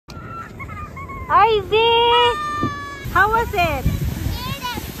Ivy! How was it? Scared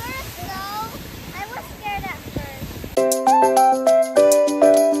at first though. I was scared at first.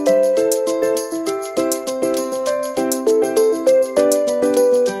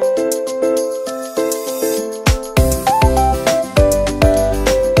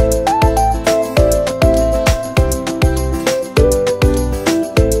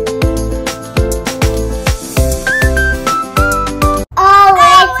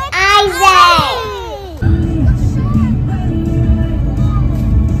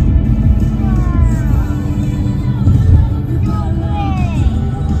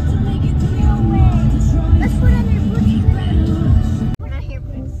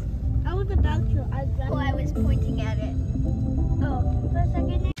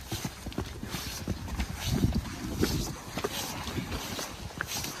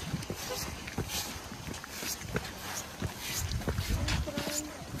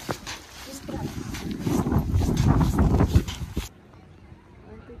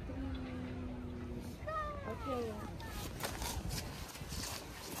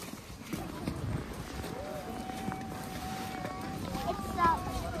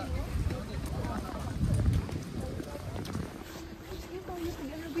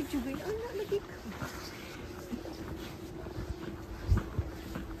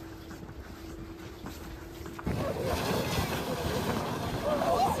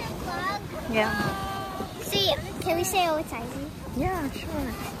 Yeah. See, can we say, oh, it's Ivy? Yeah,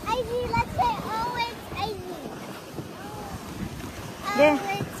 sure. Ivy, let's say, oh, it's Ivy. Oh, Yeah.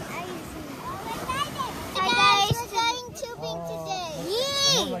 it's Ivy. Hi guys, we're going tubing today.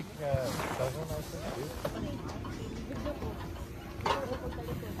 Yay!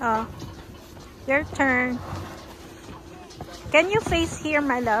 Oh, your turn. Can you face here,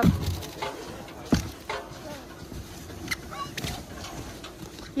 my love?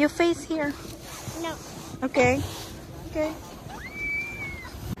 You face here. No. Okay. Okay.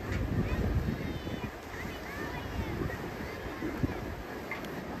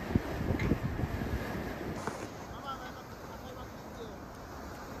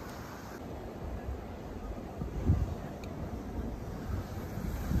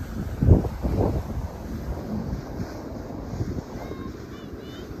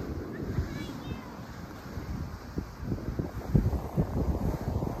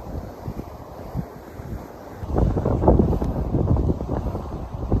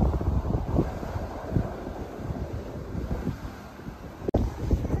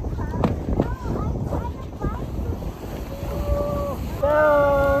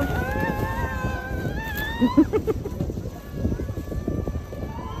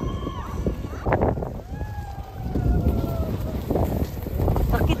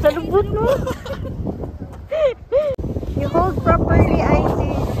 Sakit sa lubot mo. You hold properly,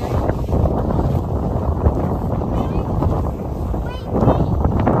 Ivy.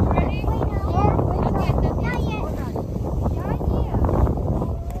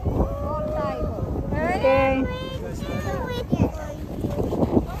 Okay.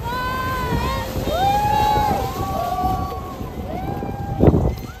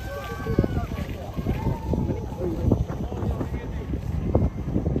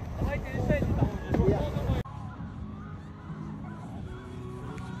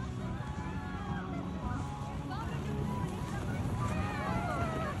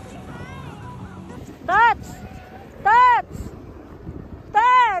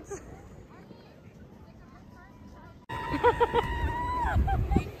 That's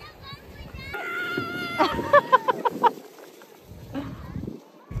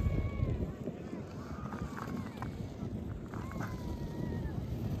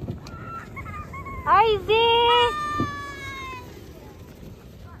Ivy!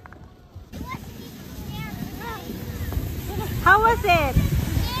 How was it?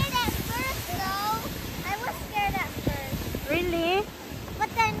 Scared at first though. I was scared at first. Really? But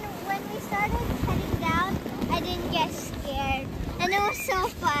then when we started heading down, I didn't get scared. And it was so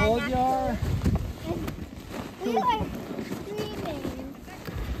fun. Hold your... We were screaming.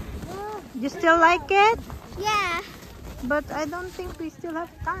 You still like it? Yeah. But I don't think we still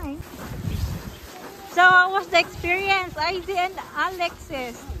have time. So how was the experience, Ivy and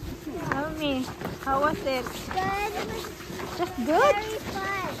Alexis? Tell me, how was it? Good. Just good? Very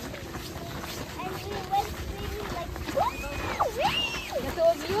fun. And we went screaming like, woo! The two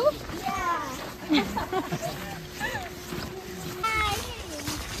of you? Yeah.